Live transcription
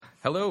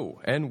Hello,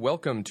 and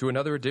welcome to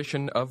another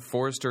edition of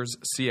Forrester's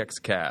CX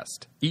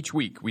Cast. Each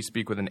week, we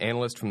speak with an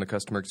analyst from the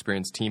customer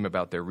experience team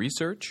about their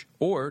research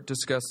or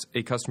discuss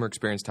a customer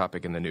experience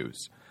topic in the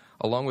news.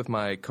 Along with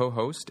my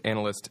co-host,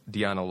 analyst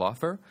Deanna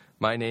Laufer,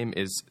 my name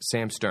is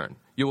Sam Stern.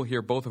 You will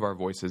hear both of our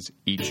voices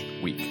each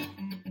week.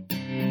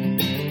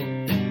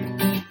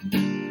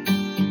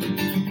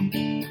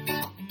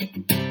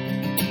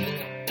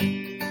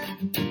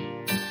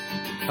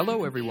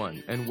 Hello,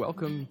 everyone, and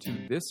welcome to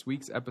this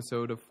week's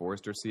episode of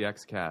Forrester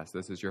CX Cast.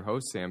 This is your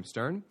host, Sam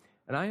Stern,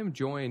 and I am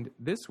joined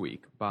this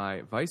week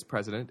by Vice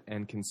President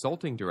and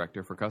Consulting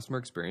Director for Customer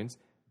Experience,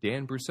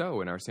 Dan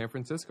Brousseau, in our San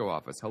Francisco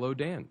office. Hello,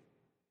 Dan.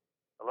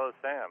 Hello,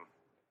 Sam.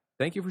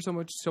 Thank you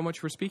so much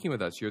for speaking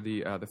with us. You're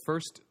the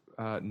first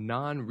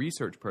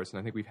non-research person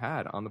I think we've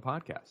had on the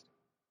podcast.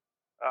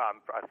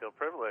 I feel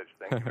privileged.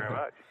 Thank you very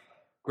much.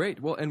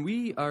 Great. Well, and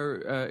we are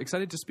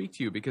excited to speak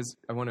to you because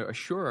I want to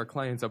assure our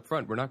clients up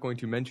front, we're not going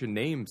to mention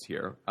names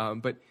here,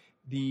 but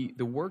the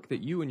work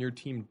that you and your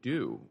team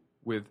do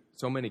with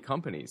so many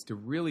companies to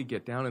really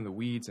get down in the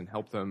weeds and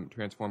help them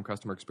transform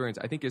customer experience,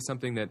 I think is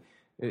something that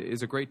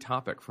is a great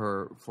topic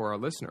for our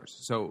listeners.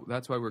 So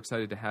that's why we're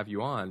excited to have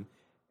you on.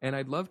 And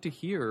I'd love to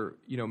hear,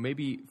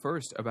 maybe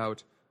first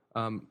about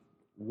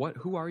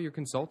who are your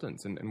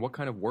consultants and what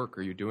kind of work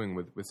are you doing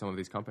with some of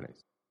these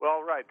companies?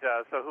 Well, right.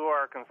 So who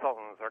are our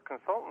consultants? Our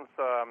consultants,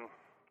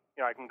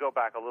 I can go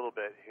back a little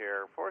bit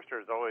here. Forrester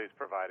has always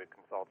provided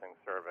consulting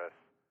services,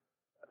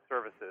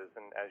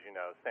 and as you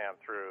know, Sam,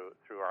 through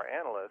our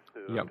analysts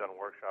who have done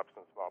workshops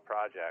and small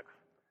projects.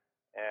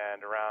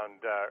 And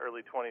around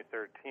early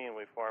 2013,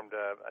 we formed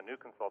a new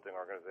consulting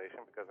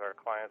organization because our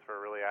clients were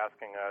really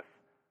asking us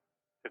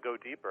to go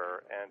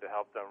deeper and to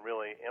help them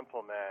really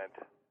implement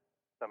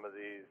some of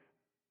these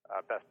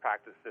best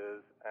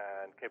practices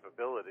and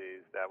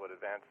capabilities that would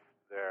advance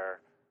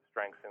their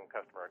strengths in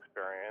customer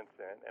experience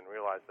and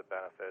realize the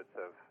benefits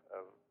of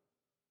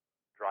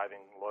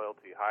driving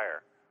loyalty higher.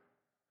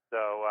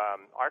 So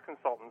our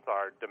consultants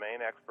are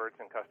domain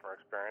experts in customer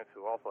experience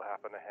who also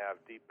happen to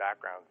have deep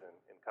backgrounds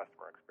in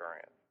customer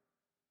experience.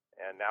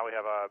 And now we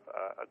have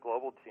a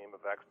global team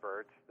of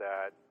experts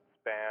that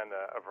span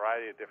a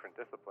variety of different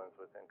disciplines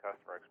within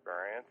customer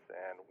experience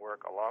and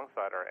work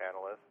alongside our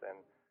analysts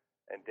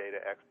and data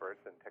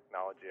experts and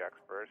technology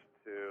experts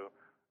to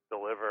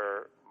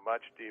deliver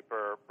much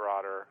deeper,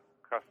 broader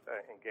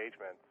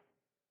engagements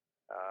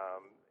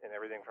in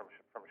everything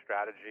from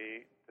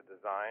strategy to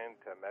design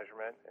to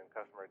measurement in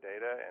customer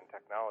data and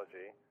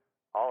technology,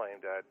 all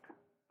aimed at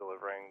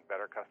delivering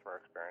better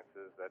customer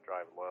experiences that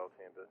drive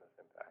loyalty and business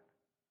impact.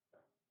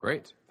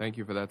 Great. Thank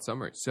you for that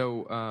summary.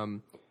 So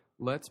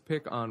let's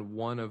pick on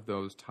one of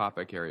those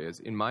topic areas.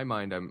 In my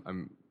mind,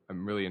 I'm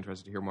really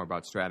interested to hear more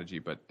about strategy,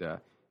 but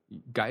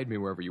guide me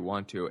wherever you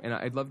want to. And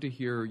I'd love to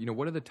hear,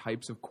 what are the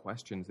types of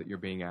questions that you're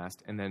being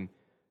asked, and then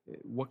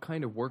what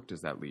kind of work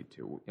does that lead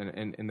to?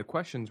 And the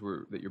questions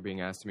that you're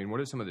being asked,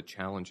 what are some of the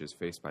challenges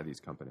faced by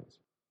these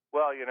companies?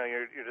 Well, your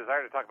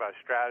desire to talk about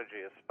strategy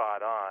is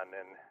spot on.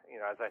 And,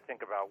 as I think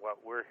about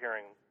what we're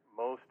hearing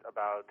most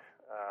about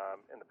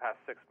in the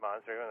past 6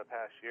 months or even the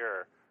past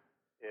year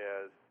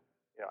is,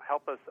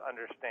 help us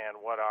understand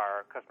what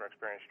our customer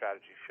experience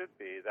strategy should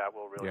be that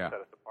will really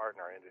set us apart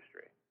in our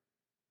industry.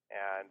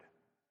 And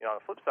on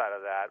the flip side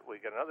of that,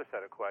 we get another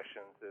set of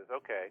questions is,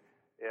 okay,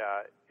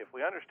 if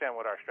we understand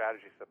what our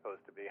strategy is supposed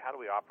to be, how do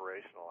we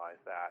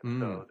operationalize that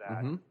so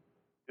that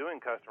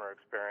doing customer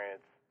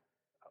experience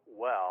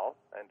well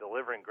and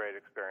delivering great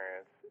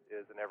experience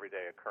is an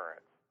everyday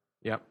occurrence?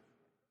 Yep.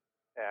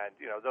 And,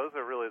 those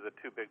are really the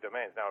two big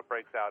domains. Now, it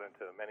breaks out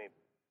into many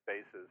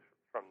spaces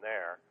from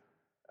there,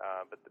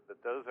 but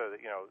those are,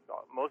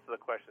 most of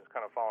the questions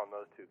kind of fall in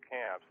those two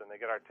camps, and they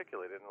get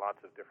articulated in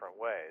lots of different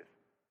ways.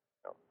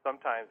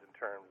 Sometimes in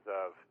terms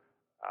of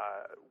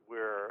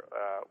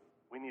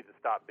we need to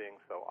stop being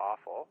so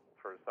awful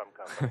for some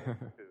companies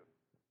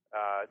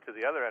to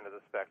the other end of the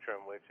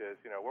spectrum, which is,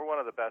 we're one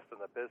of the best in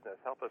the business.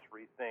 Help us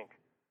rethink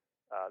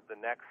the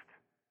next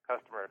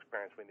customer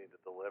experience we need to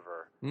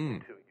deliver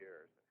in 2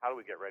 years. How do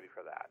we get ready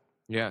for that?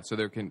 Yeah, so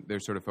they're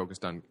sort of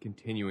focused on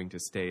continuing to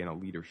stay in a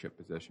leadership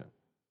position.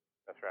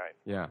 That's right.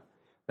 Yeah,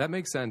 that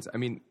makes sense.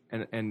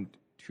 And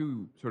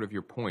to sort of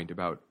your point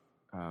about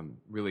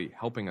really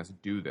helping us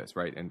do this,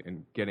 right,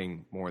 and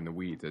getting more in the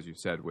weeds, as you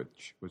said,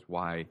 which was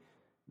why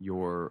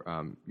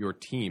your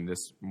team,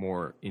 this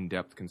more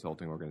in-depth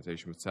consulting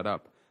organization, was set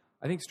up.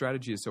 I think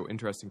strategy is so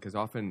interesting because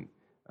often,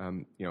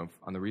 on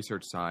the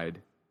research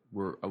side,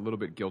 we're a little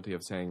bit guilty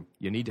of saying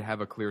you need to have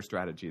a clear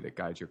strategy that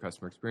guides your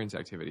customer experience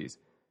activities.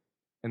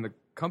 And the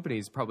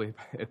companies probably,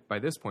 by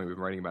this point, we've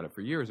been writing about it for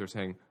years, are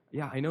saying,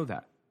 yeah, I know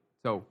that,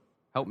 so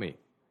help me.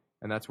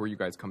 And that's where you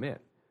guys come in.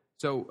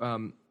 So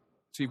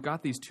you've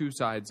got these two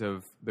sides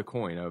of the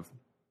coin of,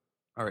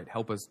 all right,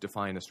 help us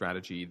define a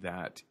strategy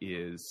that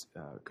is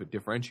could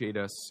differentiate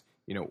us,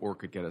 or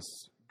could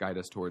guide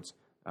us towards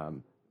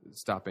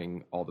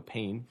stopping all the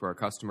pain for our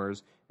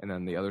customers. And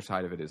then the other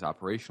side of it is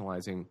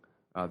operationalizing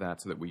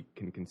that so that we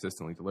can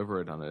consistently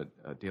deliver it on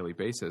a daily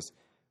basis.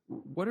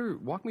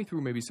 walk me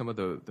through maybe some of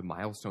the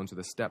milestones or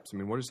the steps. I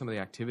mean, what are some of the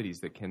activities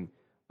that can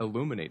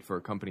illuminate for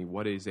a company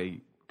what is a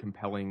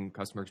compelling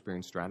customer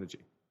experience strategy?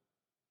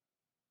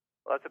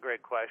 Well, that's a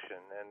great question.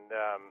 And,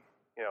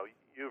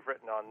 you've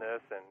written on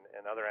this,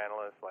 and other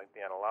analysts like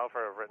Deanna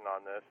Laufer have written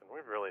on this, and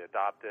we've really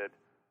adopted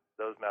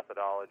those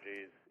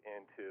methodologies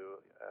into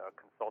a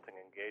consulting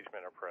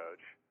engagement approach,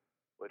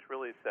 which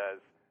really says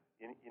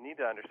you need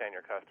to understand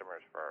your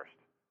customers first.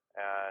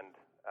 And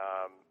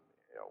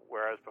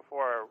whereas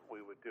before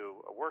we would do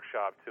a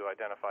workshop to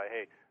identify,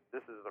 hey,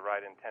 this is the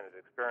right intended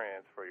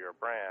experience for your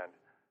brand,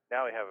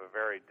 now we have a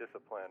very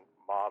disciplined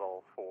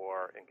model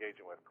for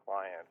engaging with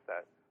clients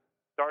that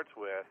starts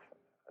with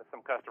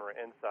some customer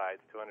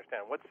insights to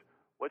understand what's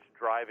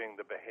driving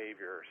the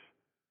behaviors,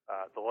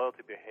 the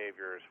loyalty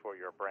behaviors for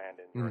your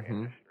brand in your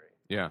industry.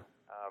 Yeah.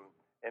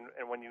 And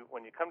when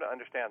you come to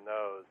understand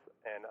those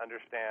and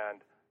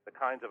understand the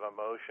kinds of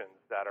emotions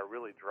that are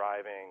really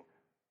driving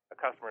a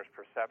customer's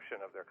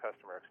perception of their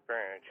customer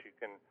experience, you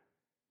can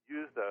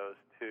use those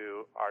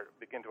to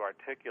begin to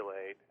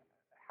articulate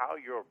how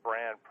your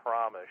brand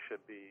promise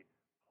should be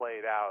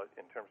played out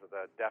in terms of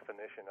the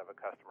definition of a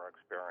customer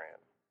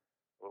experience,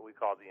 what we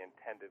call the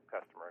intended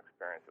customer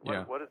experience.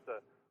 Yeah. What is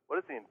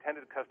the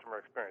intended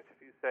customer experience?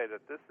 If you say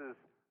that this is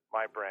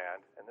my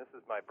brand and this is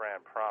my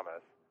brand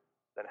promise,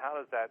 then how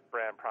does that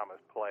brand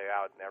promise play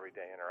out in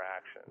everyday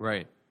interaction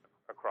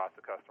across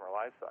the customer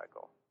life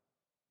cycle?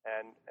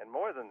 And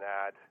more than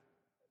that,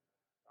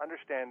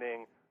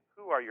 understanding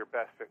who are your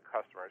best fit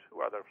customers,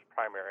 who are those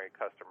primary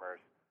customers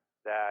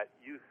that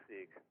you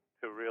seek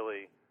to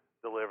really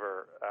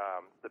deliver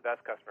the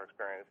best customer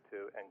experience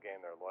to and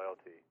gain their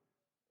loyalty.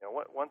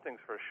 One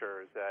thing's for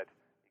sure is that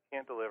you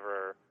can't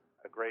deliver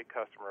a great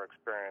customer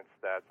experience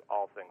that's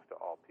all things to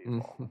all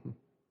people.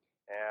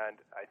 And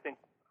I think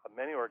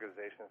many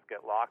organizations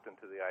get locked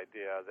into the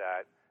idea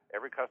that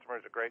every customer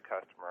is a great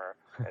customer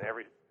and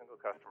every single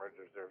customer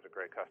deserves a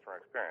great customer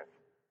experience.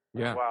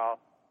 Yeah.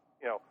 While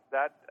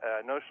that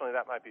notionally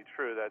that might be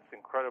true, that's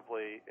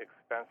incredibly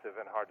expensive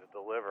and hard to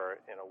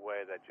deliver in a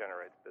way that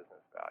generates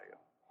business value.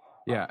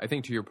 Yeah, I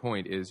think to your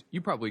point is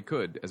you probably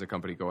could, as a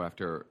company, go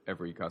after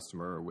every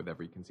customer with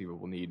every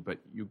conceivable need,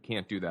 but you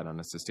can't do that on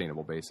a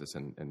sustainable basis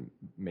and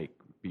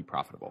be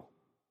profitable.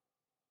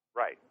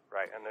 Right.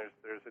 And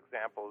there's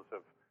examples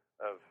of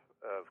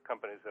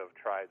companies who have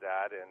tried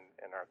that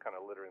and are kind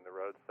of littering the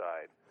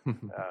roadside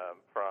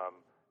from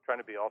trying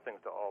to be all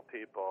things to all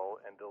people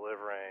and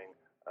delivering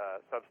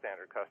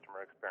substandard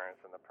customer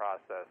experience in the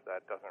process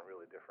that doesn't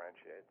really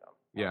differentiate them.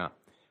 Yeah.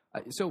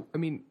 So, I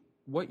mean,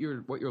 what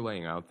you're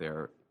laying out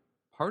there,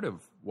 part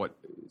of what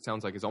it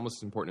sounds like is almost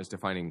as important as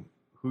defining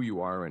who you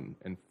are and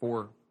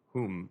for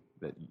whom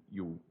that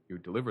you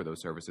deliver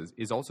those services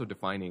is also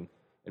defining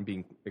and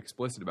being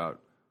explicit about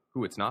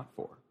who it's not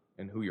for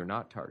and who you're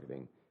not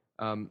targeting.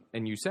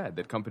 And you said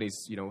that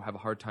companies, have a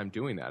hard time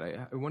doing that.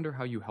 I wonder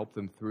how you help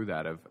them through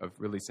that of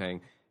really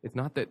saying it's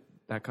not that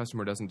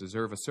customer doesn't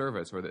deserve a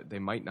service or that they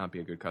might not be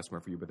a good customer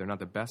for you, but they're not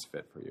the best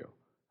fit for you.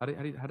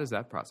 How does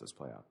that process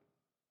play out?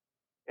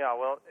 Yeah,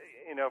 well,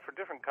 for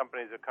different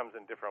companies, it comes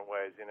in different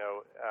ways,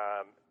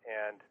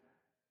 and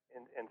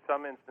in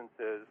some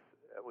instances,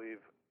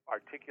 we've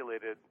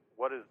articulated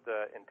what is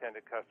the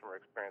intended customer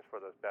experience for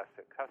those best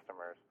fit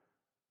customers.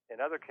 In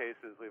other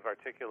cases, we've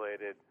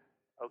articulated,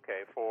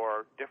 okay,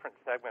 for different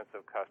segments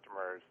of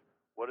customers,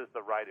 what is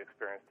the right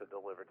experience to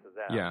deliver to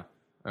them? Yeah,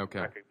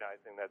 okay.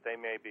 Recognizing that they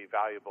may be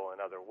valuable in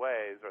other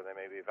ways or they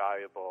may be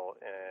valuable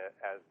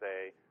as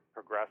they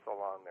progress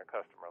along their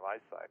customer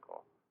life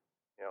cycle.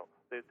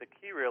 The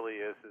key really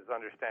is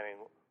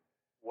understanding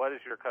what is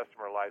your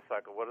customer life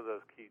cycle, what are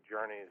those key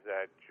journeys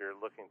that you're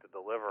looking to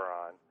deliver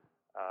on,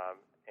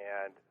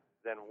 and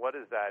then what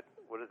is that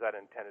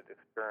intended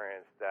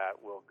experience that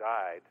will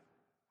guide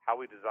how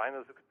we design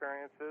those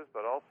experiences,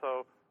 but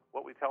also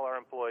what we tell our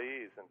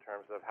employees in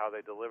terms of how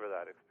they deliver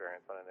that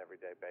experience on an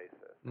everyday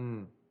basis.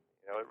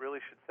 It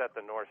really should set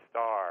the North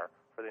Star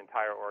for the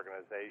entire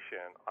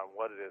organization on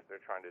what it is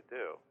they're trying to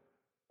do.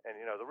 And,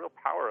 the real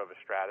power of a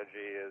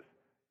strategy is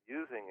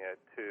using it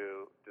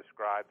to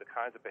describe the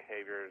kinds of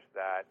behaviors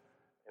that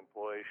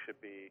employees should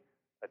be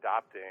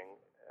adopting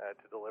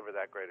to deliver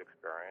that great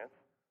experience.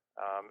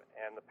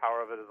 And the power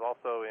of it is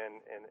also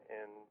in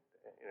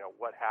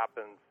what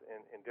happens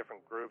in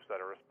different groups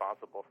that are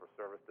responsible for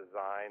service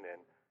design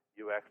and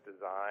UX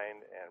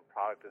design and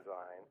product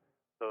design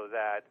so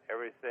that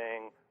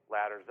everything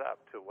ladders up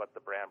to what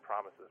the brand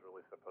promise is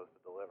really supposed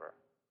to deliver.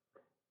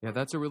 Yeah,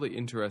 that's a really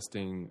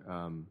interesting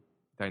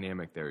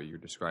dynamic there you're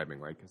describing,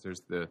 right? Because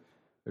there's the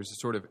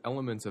sort of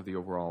elements of the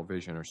overall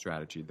vision or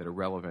strategy that are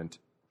relevant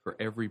for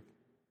every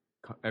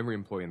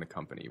employee in the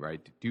company,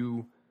 right? To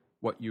do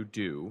what you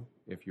do,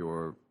 if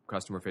you're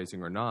customer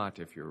facing or not,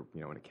 if you're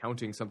in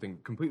accounting, something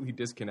completely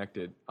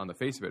disconnected on the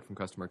face of it from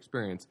customer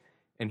experience.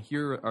 And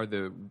here are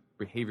the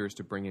behaviors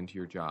to bring into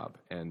your job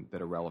and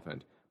that are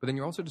relevant. But then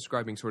you're also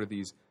describing sort of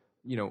these,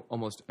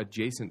 almost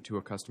adjacent to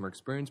a customer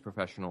experience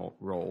professional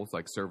roles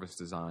like service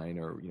design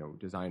or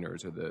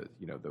designers or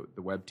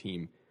the web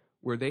team,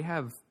 where they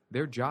have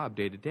their job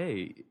day to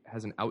day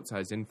has an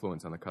outsized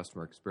influence on the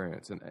customer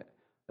experience. And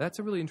that's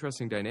a really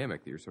interesting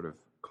dynamic that you're sort of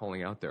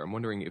calling out there. I'm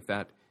wondering if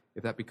that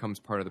becomes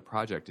part of the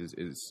project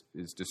is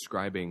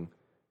describing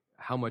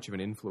how much of an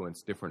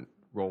influence different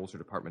roles or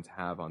departments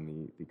have on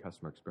the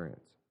customer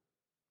experience.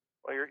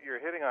 Well, you're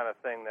hitting on a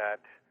thing that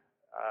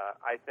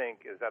I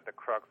think is at the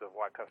crux of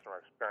why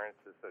customer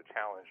experience is so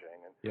challenging,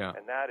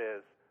 and that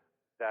is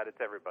that it's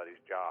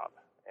everybody's job.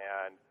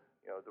 And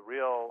the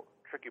real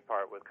tricky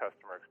part with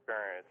customer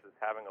experience is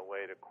having a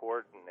way to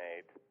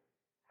coordinate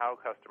how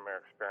customer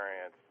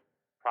experience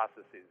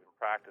processes and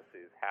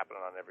practices happen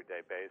on an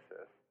everyday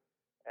basis,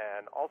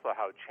 and also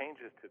how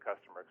changes to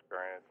customer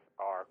experience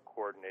are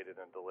coordinated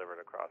and delivered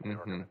across the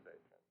organization.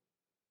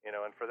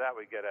 And for that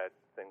we get at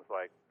things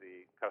like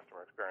the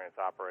customer experience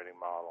operating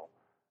model,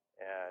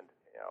 and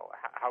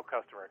how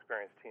customer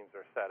experience teams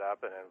are set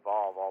up and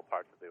involve all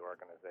parts of the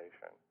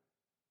organization.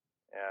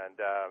 And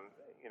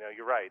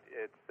you're right.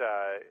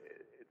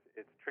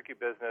 It's tricky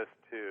business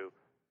to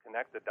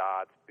connect the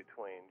dots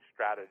between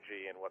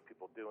strategy and what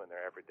people do in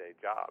their everyday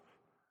jobs.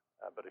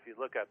 But if you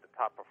look at the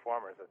top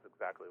performers, that's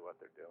exactly what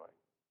they're doing.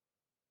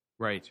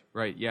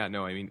 Right. Yeah.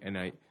 No. I mean, and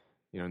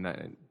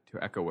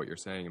to echo what you're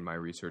saying, in my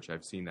research,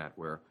 I've seen that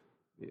where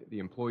the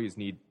employees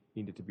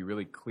needed to be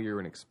really clear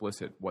and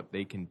explicit what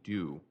they can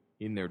do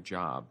in their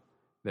job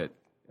that,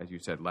 as you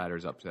said,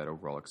 ladders up to that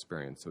overall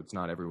experience. So it's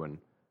not everyone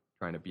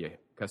trying to be a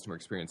customer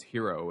experience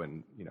hero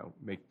and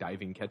make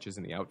diving catches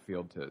in the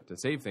outfield to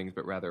save things,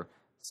 but rather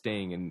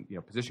staying and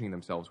positioning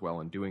themselves well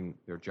and doing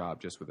their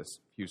job just with a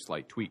few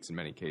slight tweaks in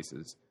many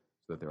cases,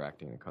 so that they're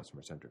acting in a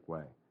customer-centric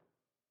way.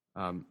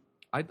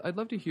 I'd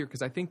love to hear,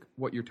 because I think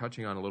what you're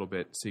touching on a little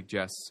bit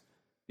suggests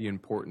the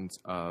importance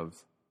of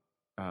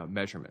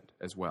measurement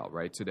as well,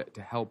 right? So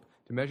to help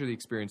to measure the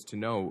experience, to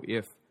know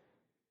if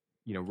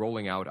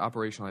rolling out,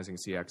 operationalizing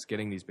CX,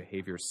 getting these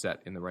behaviors set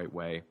in the right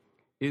way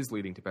is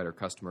leading to better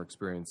customer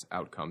experience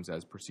outcomes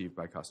as perceived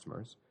by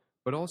customers,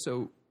 but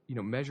also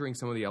measuring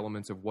some of the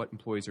elements of what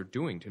employees are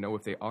doing to know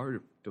if they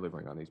are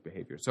delivering on these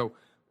behaviors. So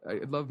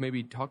I'd love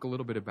maybe talk a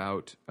little bit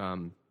about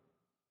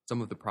some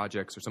of the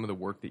projects or some of the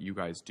work that you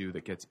guys do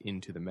that gets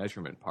into the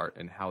measurement part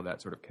and how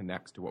that sort of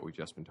connects to what we've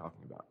just been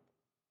talking about.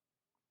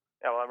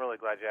 Yeah, well, I'm really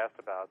glad you asked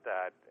about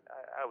that.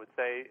 I would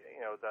say,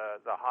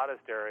 the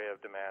hottest area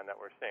of demand that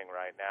we're seeing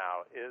right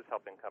now is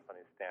helping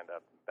companies stand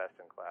up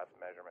best-in-class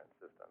measurement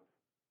systems.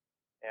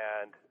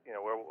 And,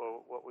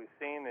 what we've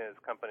seen is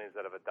companies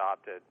that have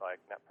adopted,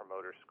 like, Net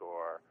Promoter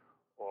Score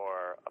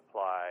or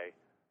apply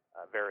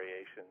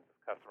variations of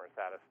customer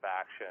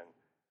satisfaction,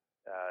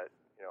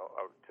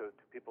 to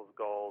people's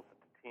goals, to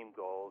team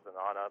goals, and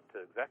on up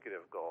to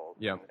executive goals.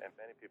 Yeah. And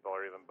many people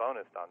are even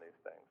bonused on these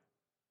things.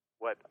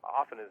 What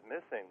often is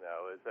missing,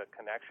 though, is a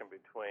connection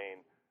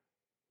between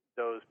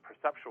those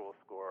perceptual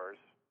scores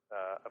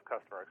of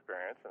customer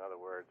experience. In other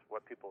words,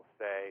 what people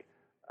say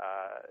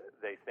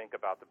they think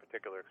about the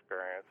particular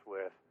experience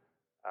with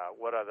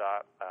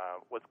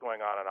what's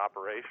going on in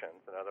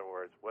operations. In other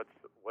words,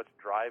 what's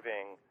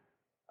driving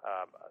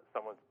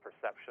someone's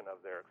perception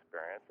of their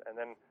experience, and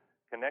then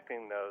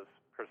connecting those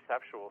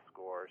perceptual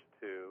scores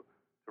to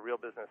real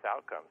business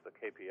outcomes, the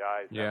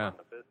KPIs that run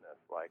the business,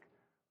 like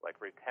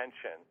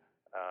retention,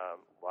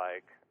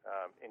 like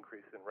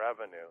increase in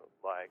revenue,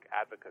 like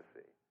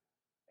advocacy.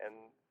 And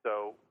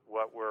so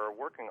what we're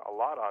working a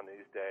lot on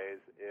these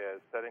days is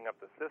setting up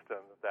the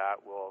systems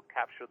that will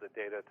capture the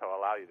data to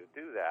allow you to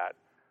do that,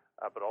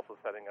 but also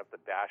setting up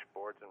the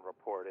dashboards and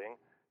reporting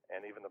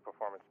and even the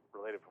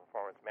related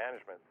performance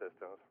management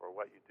systems for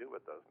what you do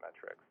with those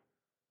metrics.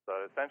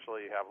 So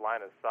essentially you have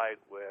line of sight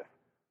with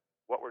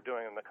what we're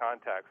doing in the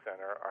contact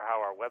center or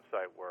how our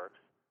website works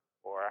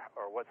or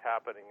what's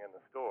happening in the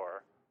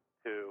store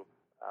to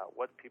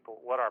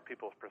what are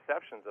people's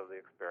perceptions of the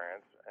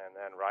experience, and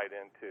then right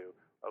into,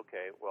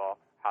 okay, well,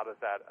 how does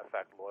that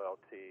affect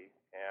loyalty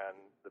and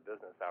the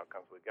business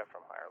outcomes we get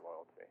from higher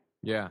loyalty?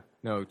 Yeah,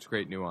 no, it's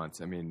great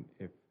nuance. I mean,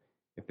 if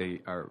the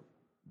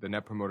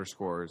Net Promoter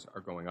Scores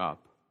are going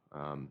up,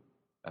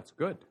 that's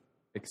good.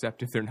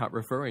 Except if they're not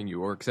referring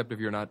you, or except if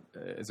you're not,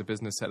 as a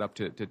business, set up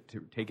to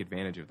take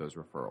advantage of those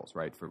referrals,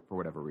 right, for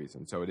whatever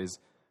reason. So it is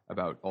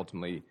about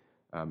ultimately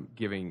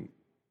giving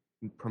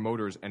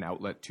promoters an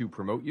outlet to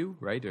promote you,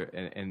 right,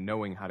 and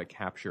knowing how to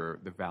capture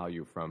the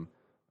value from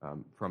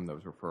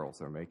those referrals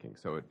they're making.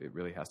 So it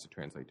really has to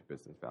translate to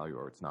business value,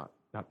 or it's not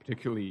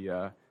particularly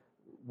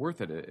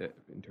worth it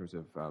in terms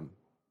of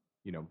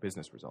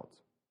business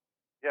results.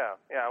 Yeah.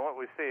 What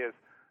we see is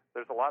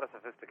there's a lot of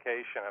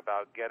sophistication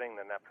about getting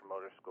the Net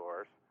Promoter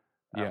Scores.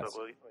 Yes. But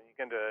when you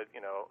get to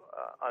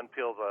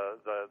unpeel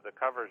the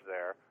covers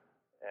there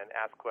and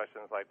ask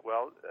questions like,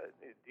 well,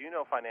 do you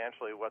know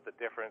financially what the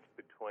difference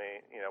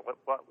between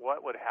what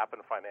would happen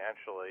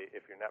financially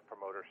if your Net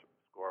Promoter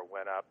Score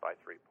went up by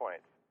 3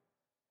 points?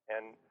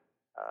 And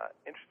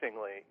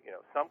interestingly,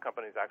 some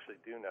companies actually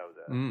do know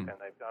this, and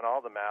they've done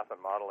all the math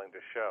and modeling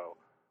to show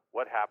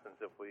what happens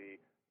if we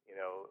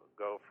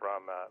go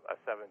from a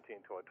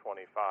 17 to a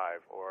 25,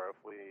 or if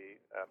we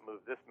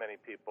move this many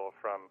people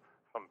from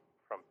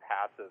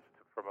passives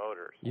to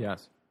promoters.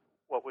 Yes.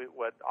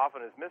 what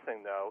often is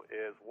missing, though,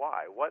 is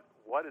why. What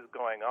is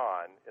going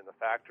on in the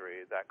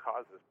factory that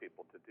causes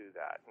people to do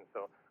that? And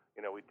so,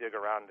 we dig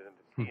around into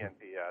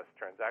TNPS,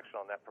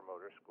 transactional net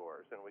promoter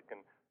scores, and we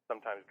can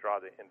sometimes draw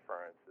the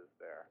inferences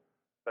there.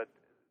 But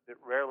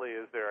rarely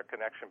is there a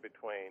connection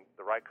between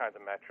the right kinds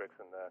of metrics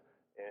and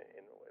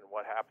in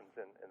what happens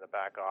in the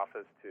back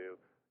office to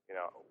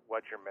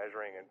what you're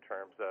measuring in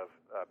terms of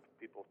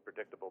people's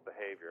predictable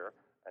behavior,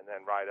 and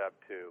then right up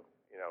to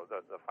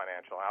the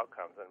financial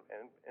outcomes,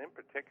 and in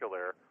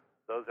particular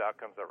those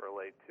outcomes that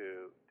relate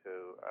to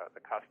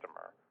the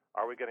customer.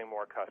 Are we getting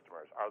more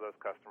customers? Are those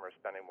customers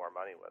spending more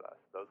money with us?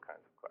 Those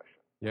kinds of questions.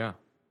 Yeah.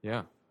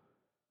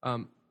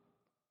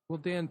 Well,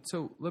 Dan,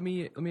 so let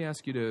me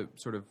ask you to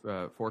sort of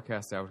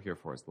forecast out here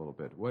for us a little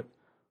bit. What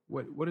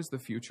does the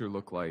future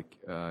look like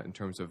in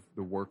terms of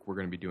the work we're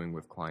going to be doing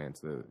with clients,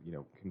 the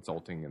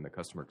consulting and the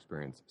customer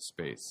experience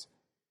space?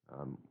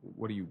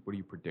 What do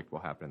you predict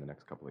will happen in the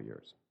next couple of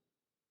years?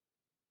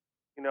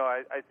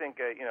 I think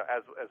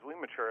as we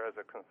mature as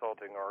a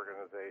consulting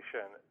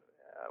organization,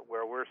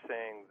 where we're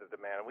seeing the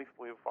demand, we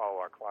follow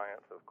our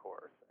clients, of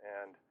course,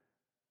 and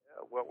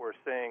what we're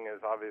seeing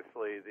is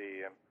obviously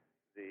the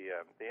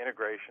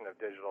integration of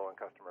digital and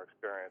customer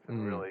experience,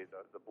 and really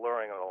the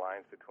blurring of the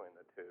lines between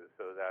the two,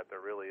 so that there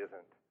really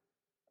isn't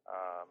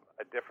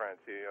a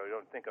difference. You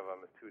don't think of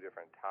them as two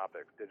different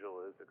topics.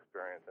 Digital is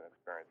experience, and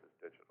experience is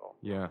digital.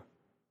 Yeah.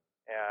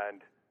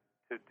 And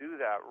to do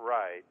that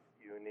right,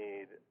 you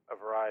need a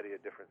variety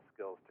of different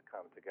skills to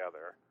come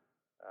together.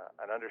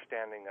 An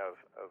understanding of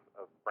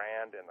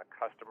brand and the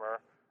customer,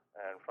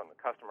 and from the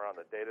customer on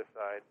the data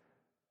side,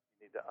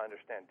 you need to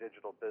understand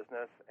digital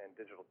business and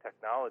digital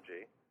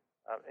technology,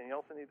 and you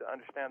also need to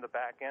understand the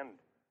back end.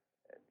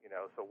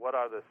 So what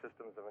are the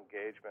systems of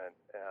engagement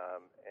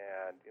and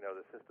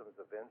the systems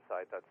of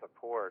insight that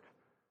support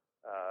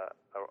a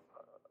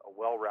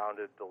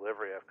well-rounded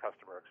delivery of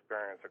customer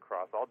experience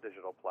across all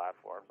digital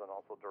platforms and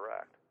also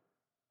direct.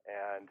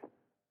 And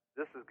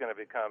this is going to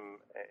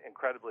become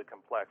incredibly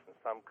complex, and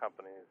some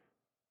companies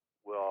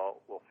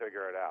will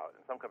figure it out.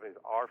 And some companies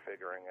are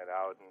figuring it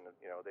out, and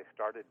they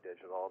started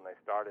digital and they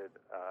started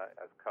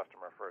as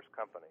customer-first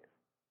companies.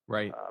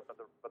 Right.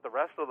 But the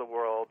rest of the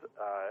world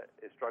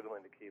is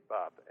struggling to keep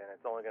up, and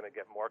it's only going to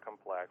get more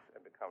complex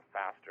and become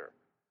faster.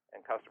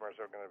 And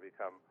customers are going to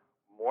become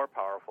more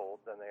powerful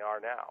than they are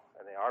now,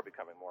 and they are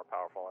becoming more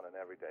powerful on an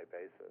everyday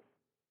basis.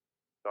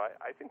 So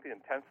I think the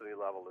intensity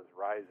level is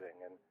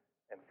rising, and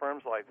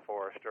firms like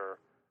Forrester,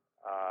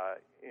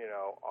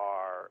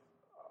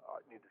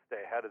 need to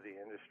stay ahead of the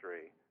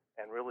industry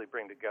and really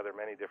bring together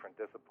many different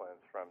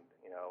disciplines from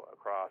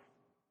across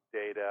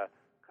data,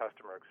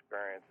 customer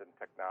experience, and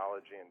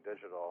technology and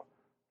digital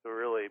to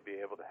really be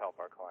able to help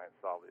our clients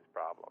solve these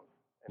problems.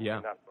 And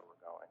that's where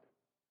we're going.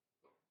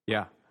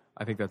 Yeah,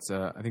 I think that's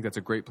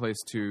a great place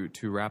to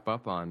wrap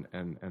up on.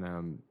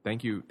 And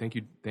thank you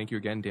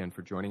again, Dan,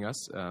 for joining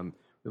us.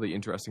 Really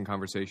interesting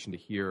conversation to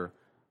hear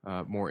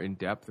more in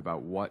depth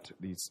about what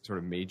these sort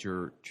of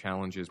major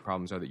challenges,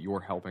 problems are that you're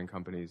helping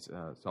companies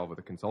solve with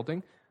the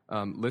consulting.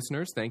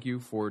 Listeners, thank you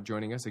for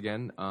joining us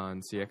again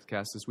on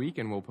CXCast this week,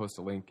 and we'll post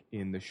a link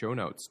in the show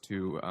notes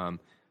to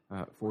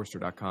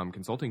Forrester.com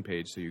consulting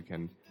page so you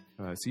can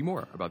see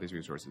more about these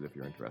resources if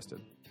you're interested.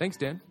 Thanks,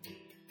 Dan.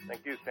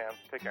 Thank you, Sam.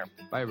 Take care.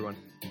 Bye, everyone.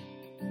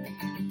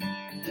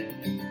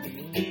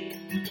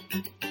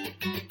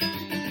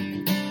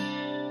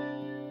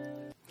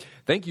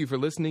 Thank you for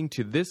listening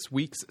to this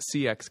week's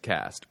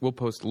CXCast. We'll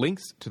post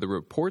links to the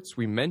reports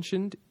we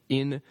mentioned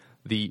in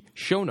the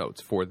show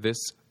notes for this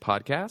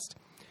podcast.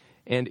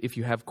 And if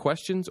you have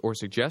questions or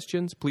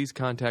suggestions, please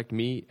contact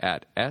me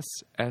at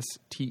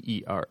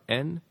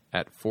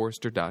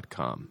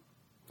sstern@forrester.com.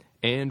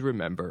 And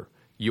remember,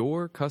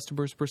 your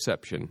customer's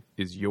perception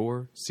is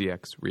your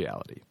CX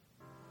reality.